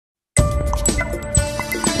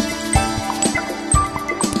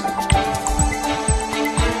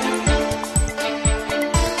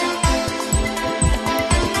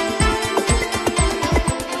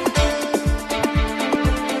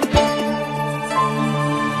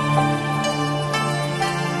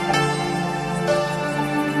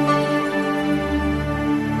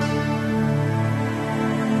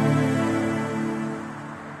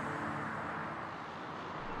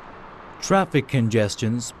Traffic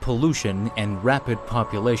congestions, pollution, and rapid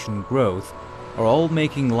population growth are all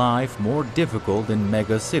making life more difficult in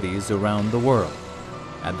mega-cities around the world.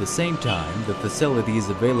 At the same time, the facilities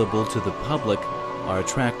available to the public are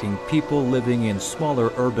attracting people living in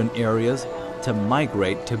smaller urban areas to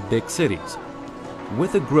migrate to big cities.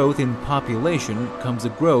 With a growth in population comes a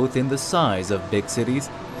growth in the size of big cities,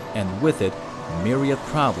 and with it, myriad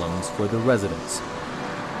problems for the residents.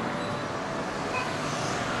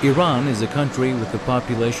 Iran is a country with a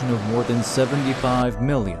population of more than 75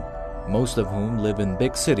 million, most of whom live in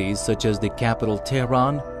big cities such as the capital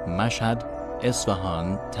Tehran, Mashhad,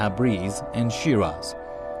 Isfahan, Tabriz, and Shiraz.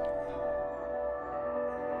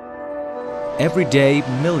 Every day,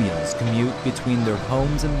 millions commute between their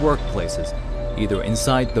homes and workplaces, either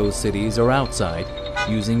inside those cities or outside,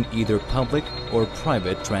 using either public or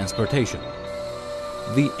private transportation.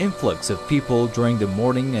 The influx of people during the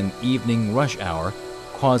morning and evening rush hour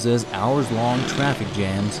causes hours-long traffic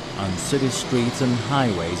jams on city streets and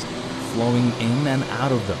highways, flowing in and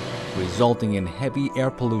out of them, resulting in heavy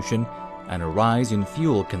air pollution and a rise in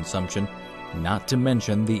fuel consumption, not to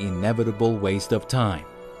mention the inevitable waste of time.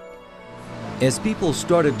 As people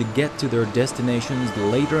started to get to their destinations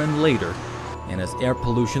later and later, and as air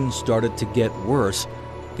pollution started to get worse,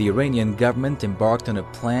 the Iranian government embarked on a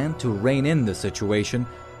plan to rein in the situation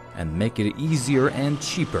and make it easier and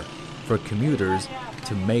cheaper for commuters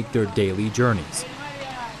to make their daily journeys.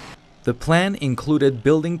 The plan included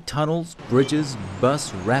building tunnels, bridges,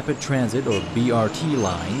 bus rapid transit or BRT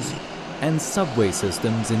lines, and subway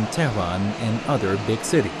systems in Tehran and other big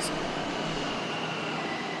cities.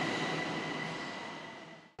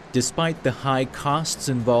 Despite the high costs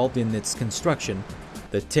involved in its construction,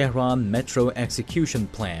 the Tehran Metro Execution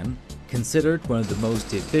Plan, considered one of the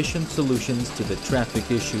most efficient solutions to the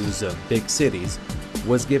traffic issues of big cities,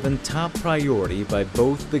 was given top priority by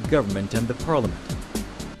both the government and the parliament.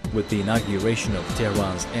 With the inauguration of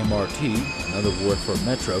Tehran's MRT, another word for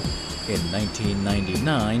metro, in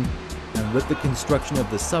 1999, and with the construction of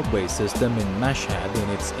the subway system in Mashhad in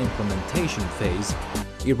its implementation phase,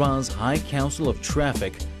 Iran's High Council of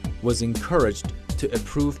Traffic was encouraged to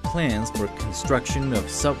approve plans for construction of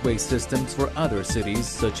subway systems for other cities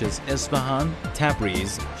such as Isfahan,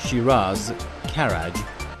 Tabriz, Shiraz, Karaj,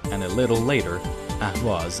 and a little later,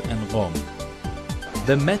 Ahvaz and Qom.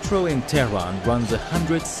 The metro in Tehran runs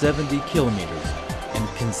 170 kilometers and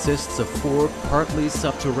consists of 4 partly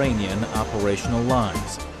subterranean operational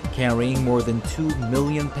lines, carrying more than 2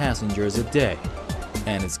 million passengers a day,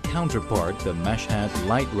 and its counterpart, the Mashhad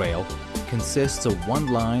Light Rail, consists of one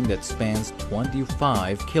line that spans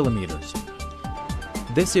 25 kilometers.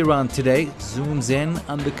 This Iran Today zooms in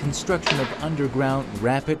on the construction of underground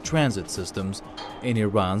rapid transit systems in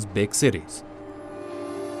Iran's big cities.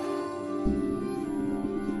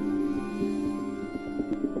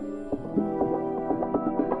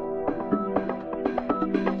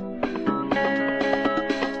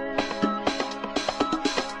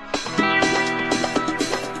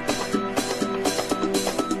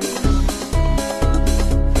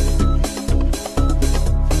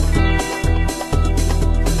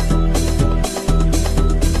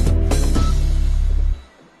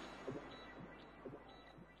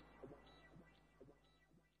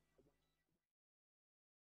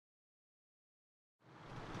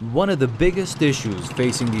 One of the biggest issues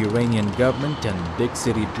facing the Iranian government and big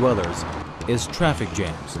city dwellers is traffic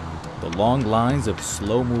jams. The long lines of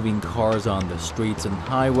slow-moving cars on the streets and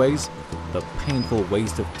highways, the painful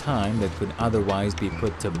waste of time that could otherwise be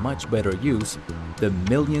put to much better use, the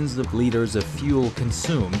millions of liters of fuel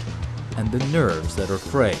consumed, and the nerves that are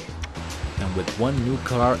frayed. And with one new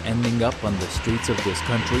car ending up on the streets of this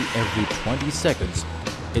country every 20 seconds,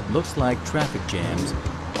 it looks like traffic jams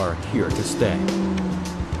are here to stay.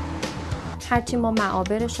 هرچی ما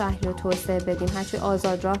معابر شهری رو توسعه بدیم، هرچی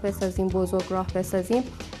آزاد راه بسازیم، بزرگ راه بسازیم،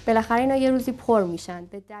 بالاخره اینا یه روزی پر میشن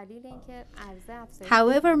به دلیل اینکه عرضه افزایش.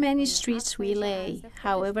 However many streets we lay,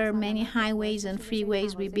 however many highways and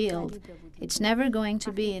freeways we build, it's never going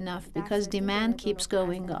to be enough because demand keeps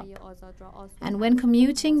going up. And when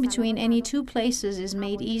commuting between any two places is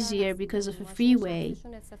made easier because of a freeway,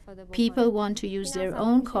 people want to use their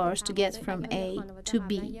own cars to get from A to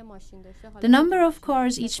B. The number of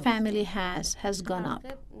cars each family has gone up.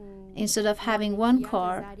 Instead of having one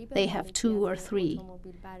car, they have 2 or 3.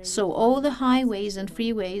 So all the highways and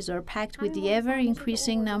freeways are packed with the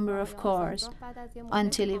ever-increasing number of cars,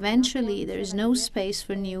 until eventually there is no space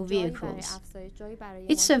for new vehicles.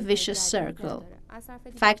 It's a vicious circle.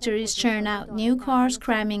 Factories churn out new cars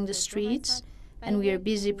cramming the streets, and we are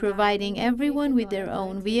busy providing everyone with their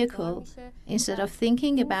own vehicle instead of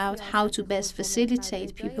thinking about how to best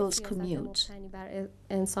facilitate people's commute.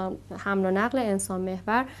 حمل و نقل انسان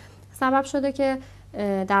محور سبب شده که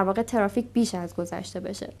در واقع ترافیک بیش از گذشته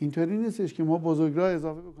بشه.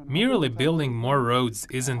 Merely building more roads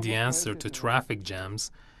isn't the answer to traffic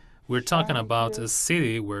jams. We're talking about a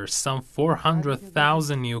city where some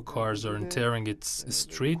 400,000 new cars are entering its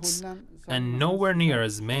streets, and nowhere near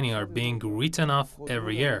as many are being written off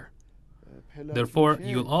every year. Therefore,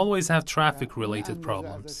 you'll always have traffic-related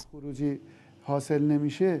problems.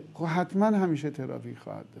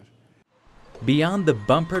 Beyond the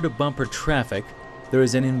bumper-to-bumper traffic, there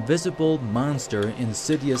is an invisible monster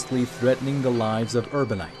insidiously threatening the lives of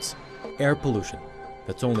urbanites: air pollution,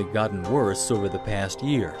 that's only gotten worse over the past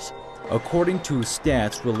years. According to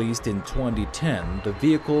stats released in 2010, the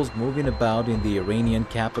vehicles moving about in the Iranian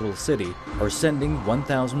capital city are sending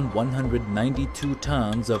 1,192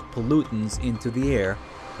 tons of pollutants into the air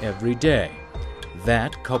every day.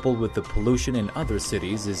 That, coupled with the pollution in other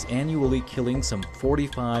cities, is annually killing some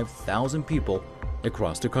 45,000 people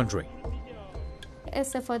across the country.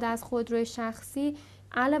 استفاده از خودروی شخصی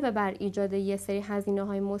علاوه بر ایجاد یه سری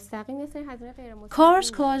هزینه‌های مستقیم، یه سری هزینه غیر مستقیم.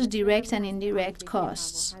 Cars cause direct and indirect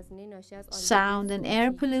costs. Sound and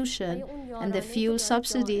air pollution and the fuel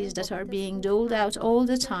subsidies that are being doled out all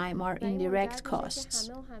the time are indirect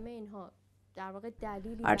costs.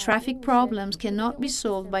 Our traffic problems cannot be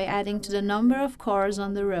solved by adding to the number of cars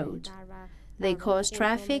on the road. They cause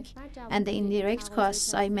traffic and the indirect costs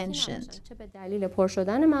I mentioned.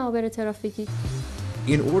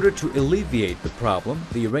 In order to alleviate the problem,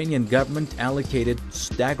 the Iranian government allocated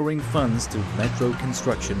staggering funds to metro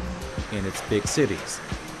construction in its big cities.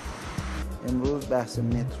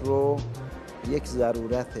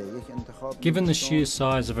 Given the sheer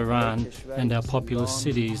size of Iran and our populous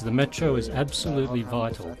cities, the metro is absolutely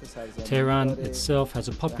vital. Tehran itself has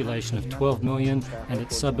a population of 12 million and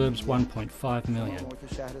its suburbs 1.5 million.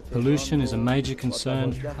 Pollution is a major concern.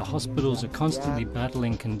 Our hospitals are constantly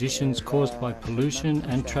battling conditions caused by pollution,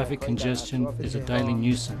 and traffic congestion is a daily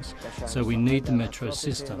nuisance. So we need the metro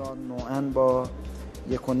system.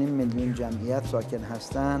 1.5 میلیون جمعیت ساکن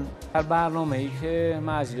هستند. در برنامه‌ای که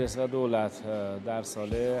مجلس و دولت در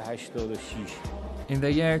سال 86 In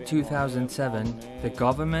the year 2007, the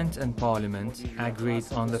government and parliament agreed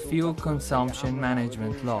on the fuel consumption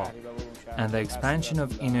management law and the expansion of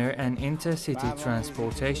inner and intercity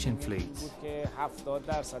transportation fleets.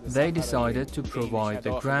 They decided to provide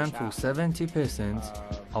the grant for 70%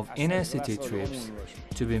 of inner city trips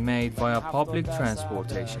to be made via public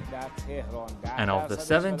transportation. And of the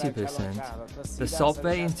 70%, the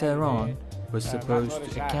subway in Tehran was supposed to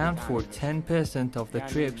account for 10% of the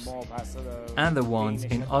trips, and the ones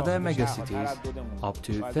in other megacities up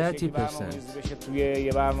to 30%.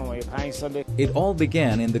 It all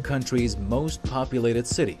began in the country's most populated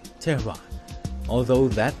city, Tehran. Although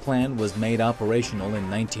that plan was made operational in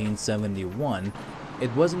 1971,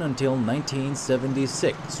 it wasn't until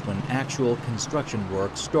 1976 when actual construction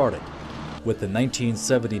work started. With the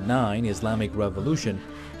 1979 Islamic Revolution,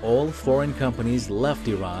 all foreign companies left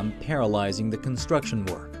Iran, paralyzing the construction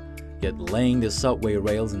work. Yet laying the subway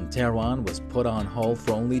rails in Tehran was put on hold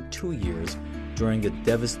for only 2 years during the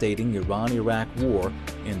devastating Iran-Iraq War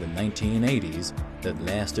in the 1980s that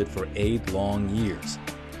lasted for 8 long years.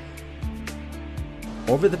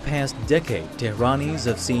 Over the past decade, Tehranis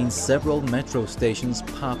have seen several metro stations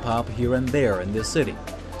pop up here and there in this city.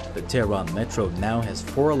 The Tehran Metro now has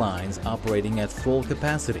 4 lines operating at full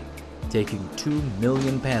capacity, taking 2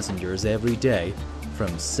 million passengers every day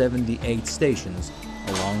from 78 stations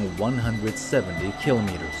along 170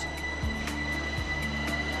 kilometers.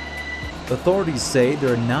 Authorities say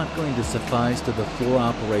they're not going to suffice to the 4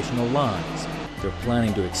 operational lines. They're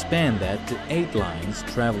planning to expand that to 8 lines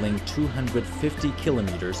traveling 250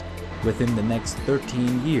 kilometers within the next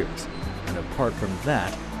 13 years. And apart from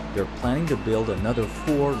that, they're planning to build another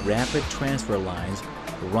 4 rapid transfer lines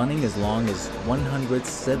running as long as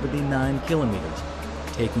 179 kilometers,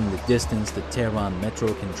 taking the distance the Tehran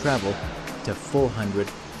Metro can travel to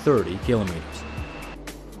 430 kilometers.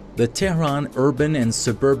 The Tehran Urban and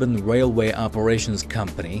Suburban Railway Operations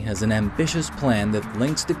Company has an ambitious plan that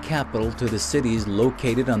links the capital to the cities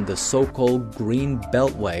located on the so-called Green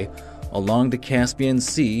Beltway along the Caspian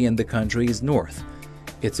Sea in the country's north.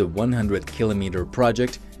 It's a 100-kilometer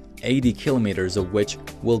project, 80 kilometers of which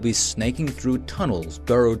will be snaking through tunnels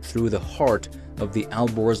burrowed through the heart of the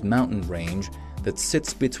Alborz mountain range that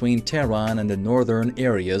sits between Tehran and the northern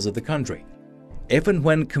areas of the country. If and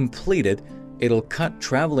when completed, it'll cut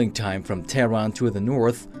traveling time from Tehran to the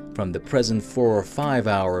north from the present 4 or 5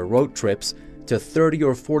 hour road trips to 30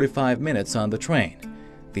 or 45 minutes on the train.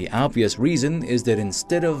 The obvious reason is that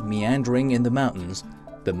instead of meandering in the mountains,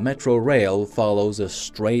 the metro rail follows a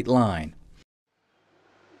straight line.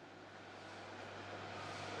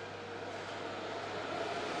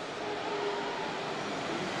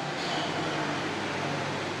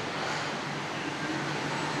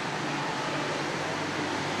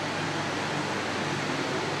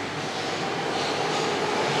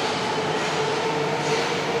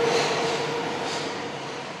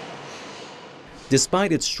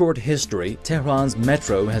 Despite its short history, Tehran's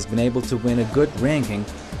metro has been able to win a good ranking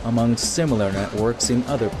among similar networks in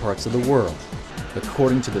other parts of the world.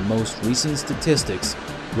 According to the most recent statistics,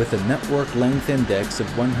 with a network length index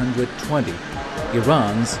of 120,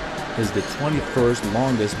 Iran's is the 21st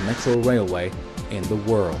longest metro railway in the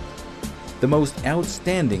world. The most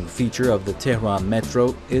outstanding feature of the Tehran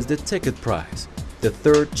metro is the ticket price, the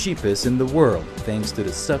third cheapest in the world thanks to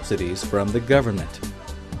the subsidies from the government.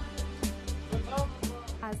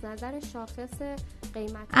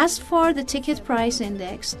 As for the ticket price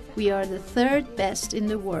index, we are the third best in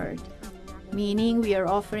the world, meaning we are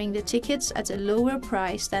offering the tickets at a lower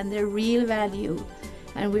price than their real value,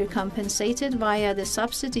 and we're compensated via the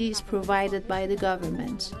subsidies provided by the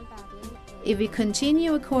government. If we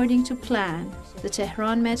continue according to plan, the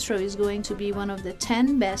Tehran metro is going to be one of the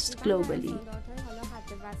 10 best globally.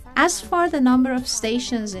 As for the number of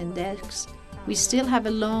stations index, we still have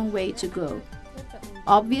a long way to go.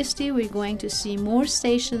 Obviously, we're going to see more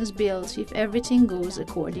stations built if everything goes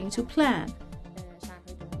according to plan.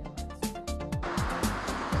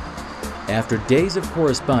 After days of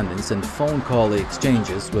correspondence and phone call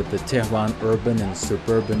exchanges with the Tehran Urban and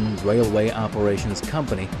Suburban Railway Operations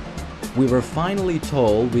Company, we were finally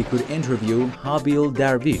told we could interview Habil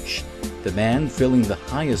Darvish, the man filling the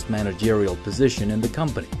highest managerial position in the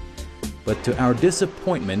company. But to our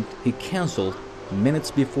disappointment, he canceled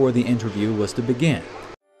minutes before the interview was to begin.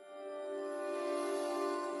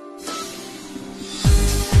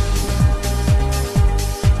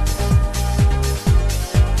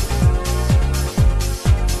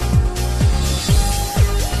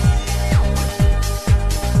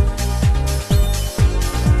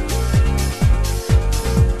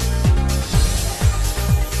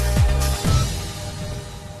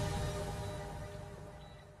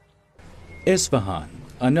 Isfahan,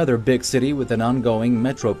 another big city with an ongoing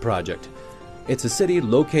metro project. It's a city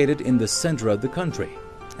located in the center of the country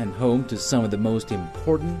and home to some of the most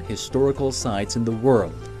important historical sites in the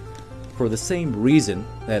world. For the same reason,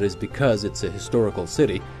 that is because it's a historical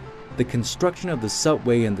city, the construction of the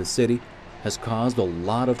subway in the city has caused a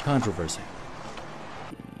lot of controversy.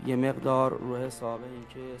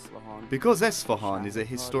 Because Isfahan is a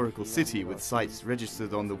historical city with sites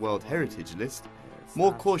registered on the World Heritage List,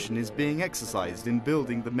 more caution is being exercised in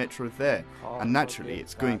building the metro there, and naturally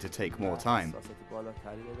it's going to take more time.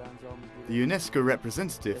 The UNESCO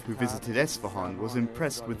representative who visited Isfahan was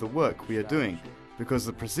impressed with the work we are doing, because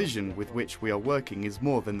the precision with which we are working is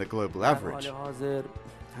more than the global average.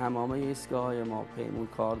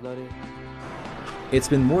 It's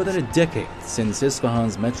been more than a decade since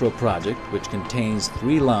Isfahan's metro project, which contains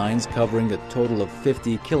 3 lines covering a total of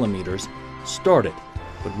 50 kilometers, started.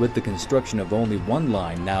 But with the construction of only 1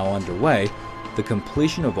 line now underway, the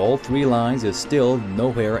completion of all 3 lines is still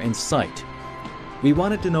nowhere in sight. We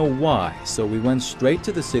wanted to know why, so we went straight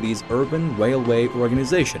to the city's urban railway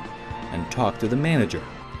organization and talked to the manager.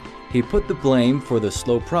 He put the blame for the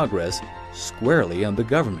slow progress squarely on the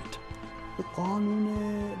government.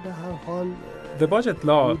 The budget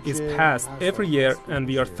law is passed every year, and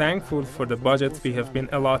we are thankful for the budget we have been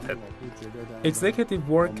allotted. Executive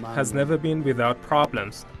work has never been without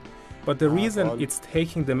problems, but the reason it's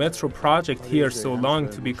taking the metro project here so long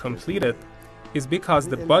to be completed is because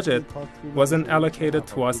the budget wasn't allocated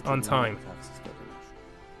to us on time.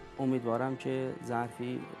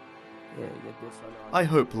 I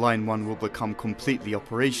hope Line 1 will become completely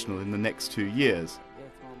operational in the next 2 years.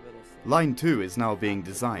 Line 2 is now being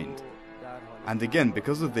designed. And again,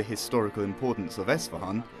 because of the historical importance of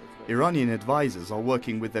Isfahan, Iranian advisors are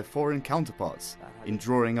working with their foreign counterparts in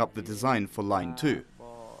drawing up the design for Line 2.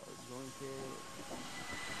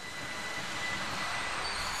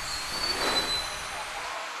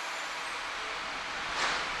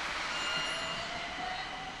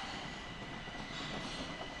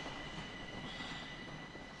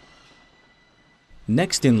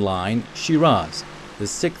 Next in line, Shiraz, the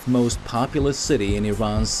 6th most populous city in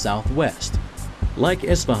Iran's southwest. Like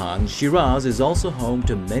Isfahan, Shiraz is also home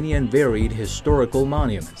to many and varied historical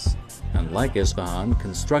monuments. And like Isfahan,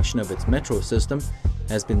 construction of its metro system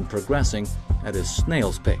has been progressing at a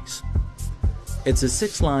snail's pace. It's a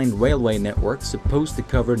 6-line railway network supposed to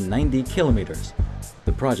cover 90 kilometers.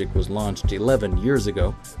 The project was launched 11 years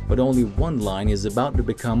ago, but only one line is about to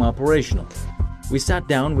become operational. We sat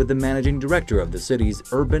down with the managing director of the city's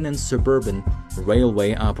urban and suburban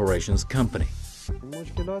railway operations company.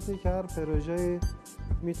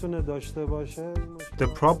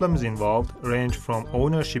 The problems involved range from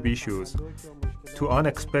ownership issues to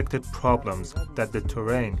unexpected problems that the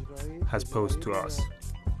terrain has posed to us.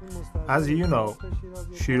 As you know,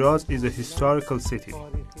 Shiraz is a historical city,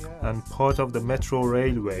 and part of the metro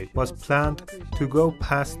railway was planned to go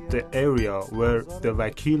past the area where the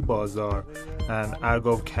Vakil Bazar and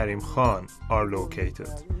Argov Karim Khan are located.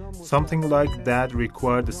 Something like that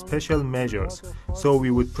required special measures, so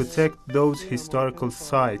we would protect those historical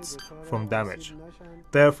sites from damage.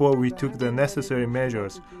 Therefore, we took the necessary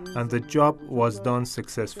measures, and the job was done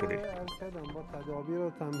successfully.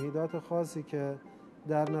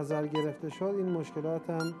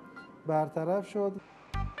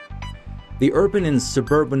 The urban and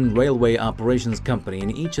suburban railway operations company in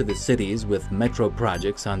each of the cities with metro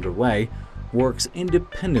projects underway works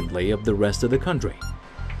independently of the rest of the country.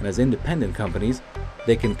 And as independent companies,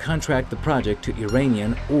 they can contract the project to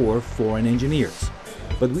Iranian or foreign engineers.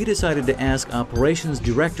 But we decided to ask Operations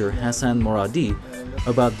Director Hassan Moradi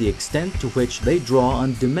about the extent to which they draw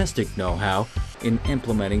on domestic know-how in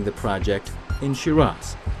implementing the project in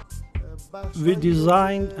Shiraz. We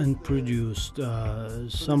designed and produced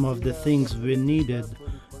some of the things we needed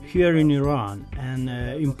here in Iran and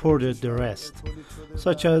imported the rest,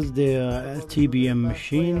 such as the TBM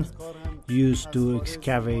machine used to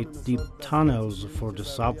excavate deep tunnels for the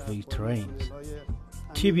subway trains.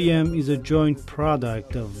 TBM is a joint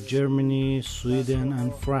product of Germany, Sweden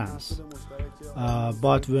and France.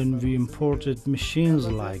 But when we imported machines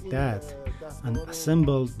like that and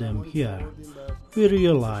assembled them here, we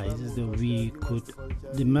realized that we could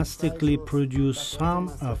domestically produce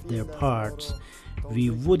some of their parts. We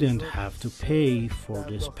wouldn't have to pay for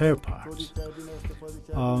the spare parts.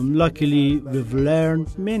 Luckily, we've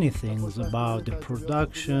learned many things about the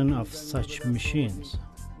production of such machines.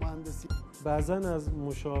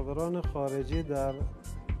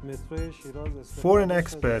 Foreign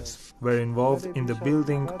experts were involved in the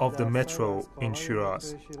building of the metro in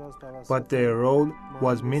Shiraz, but their role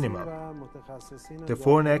was minimal. The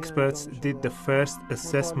foreign experts did the first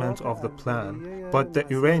assessment of the plan, but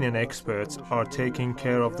the Iranian experts are taking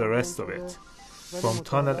care of the rest of it, from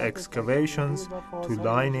tunnel excavations to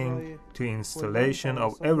lining to installation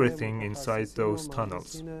of everything inside those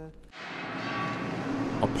tunnels.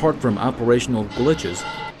 Apart from operational glitches,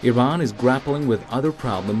 Iran is grappling with other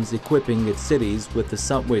problems equipping its cities with the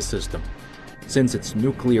subway system. Since its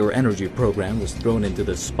nuclear energy program was thrown into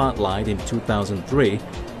the spotlight in 2003,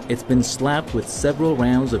 it's been slapped with several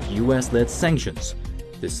rounds of US-led sanctions.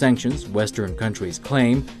 The sanctions, Western countries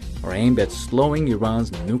claim, are aimed at slowing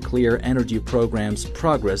Iran's nuclear energy program's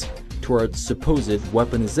progress towards supposed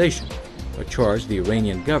weaponization, a charge the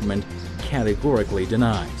Iranian government categorically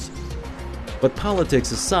denies. But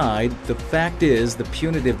politics aside, the fact is the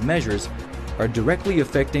punitive measures are directly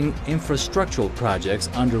affecting infrastructural projects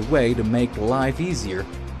underway to make life easier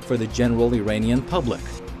for the general Iranian public.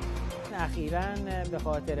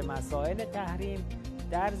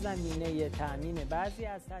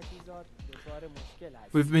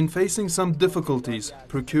 We've been facing some difficulties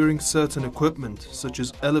procuring certain equipment such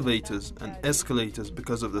as elevators and escalators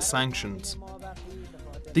because of the sanctions.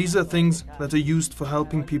 These are things that are used for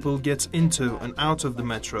helping people get into and out of the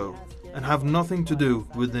metro and have nothing to do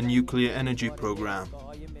with the nuclear energy program.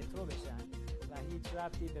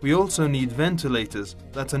 We also need ventilators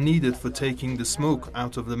that are needed for taking the smoke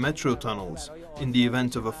out of the metro tunnels in the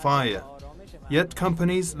event of a fire. Yet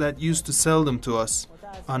companies that used to sell them to us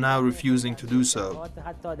are now refusing to do so.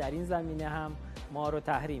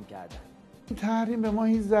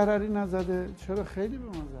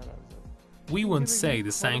 We won't say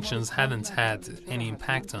the sanctions haven't had any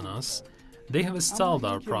impact on us. They have stalled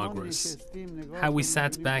our progress. Have we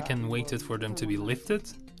sat back and waited for them to be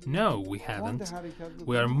lifted? No, we haven't.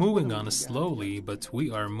 We are moving on slowly, but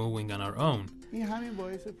we are moving on our own.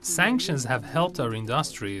 Sanctions have helped our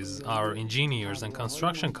industries, our engineers and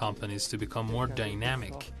construction companies to become more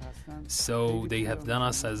dynamic. So they have done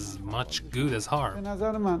us as much good as harm.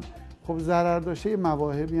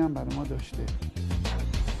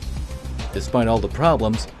 Despite all the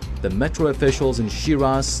problems, the metro officials in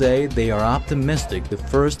Shiraz say they are optimistic the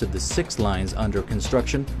first of the 6 lines under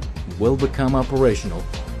construction will become operational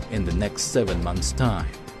in the next 7 months' time.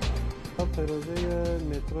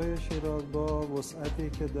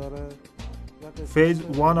 Phase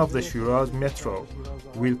 1 of the Shiraz Metro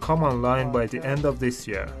will come online by the end of this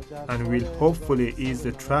year and will hopefully ease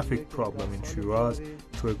the traffic problem in Shiraz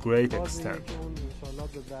to a great extent.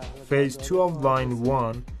 Phase 2 of Line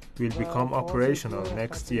 1 will become operational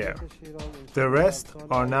next year. The rest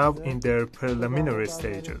are now in their preliminary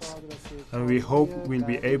stages, and we hope we'll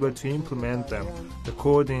be able to implement them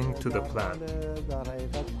according to the plan.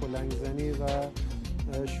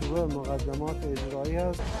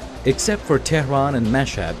 Except for Tehran and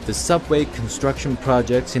Mashhad, the subway construction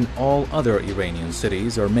projects in all other Iranian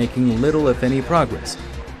cities are making little if any progress,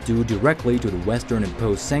 due directly to the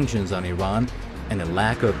Western-imposed sanctions on Iran and a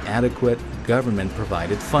lack of adequate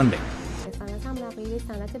government-provided funding.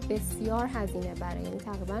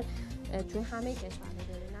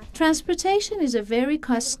 Transportation is a very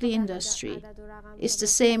costly industry. It's the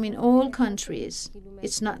same in all countries.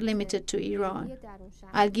 It's not limited to Iran.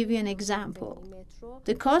 I'll give you an example.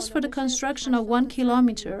 The cost for the construction of 1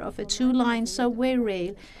 kilometer of a 2-line subway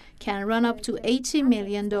rail can run up to $80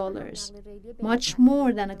 million, much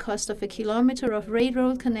more than the cost of a kilometer of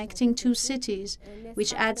railroad connecting two cities,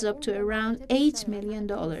 which adds up to around $8 million.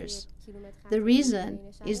 The reason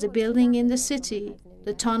is the building in the city,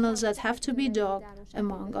 the tunnels that have to be dug,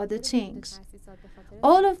 among other things.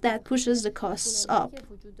 All of that pushes the costs up.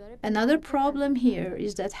 Another problem here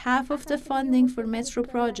is that half of the funding for metro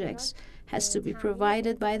projects has to be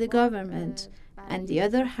provided by the government and the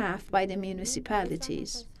other half by the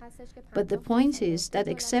municipalities. But the point is that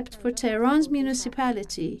except for Tehran's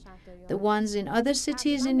municipality, the ones in other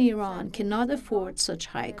cities in Iran cannot afford such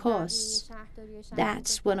high costs.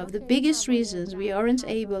 That's one of the biggest reasons we aren't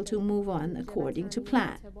able to move on according to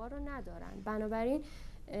plan.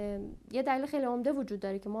 یه دلیل خیلی عمده وجود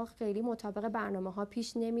داره که ما خیلی مطابق برنامه‌ها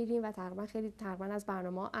پیش نمیریم و تقریبا از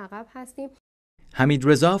برنامه‌ها عقب هستیم. Hamid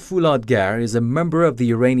Reza Fouladgar is a member of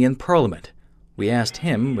the Iranian parliament. We asked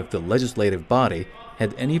him if the legislative body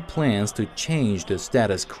had any plans to change the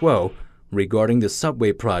status quo regarding the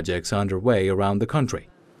subway projects underway around the country.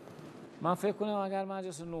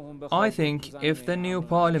 I think if the new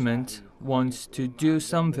parliament wants to do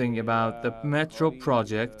something about the metro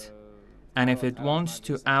project, and if it wants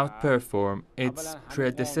to outperform its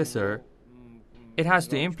predecessor, it has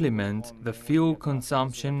to implement the fuel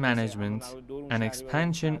consumption management and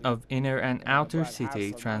expansion of inner and outer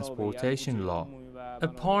city transportation law. A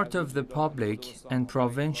part of the public and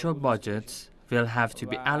provincial budgets will have to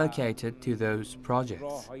be allocated to those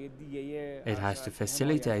projects. It has to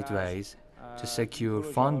facilitate ways to secure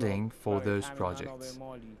funding for those projects,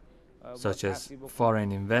 such as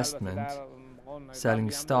foreign investment, selling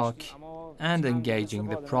stock, and engaging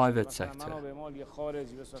the private sector.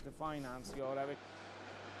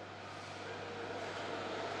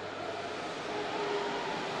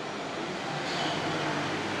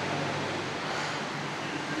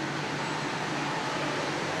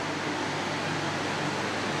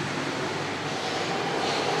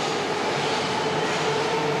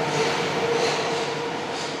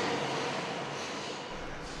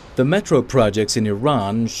 The metro projects in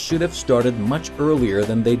Iran should have started much earlier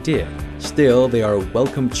than they did. Still, they are a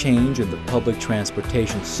welcome change in the public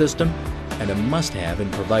transportation system and a must-have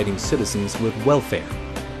in providing citizens with welfare.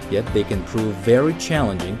 Yet they can prove very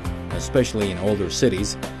challenging, especially in older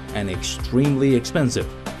cities, and extremely expensive,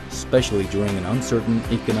 especially during an uncertain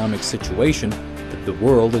economic situation that the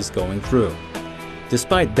world is going through.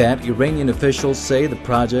 Despite that, Iranian officials say the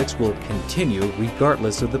projects will continue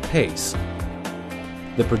regardless of the pace.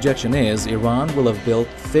 The projection is Iran will have built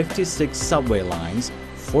 56 subway lines,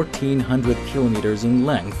 1,400 kilometers in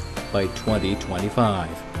length, by 2025.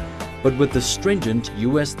 But with the stringent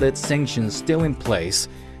U.S.-led sanctions still in place,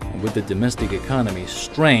 and with the domestic economy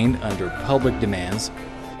strained under public demands,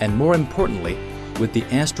 and more importantly, with the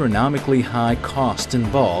astronomically high costs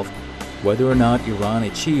involved, whether or not Iran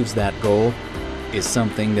achieves that goal is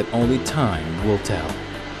something that only time will tell.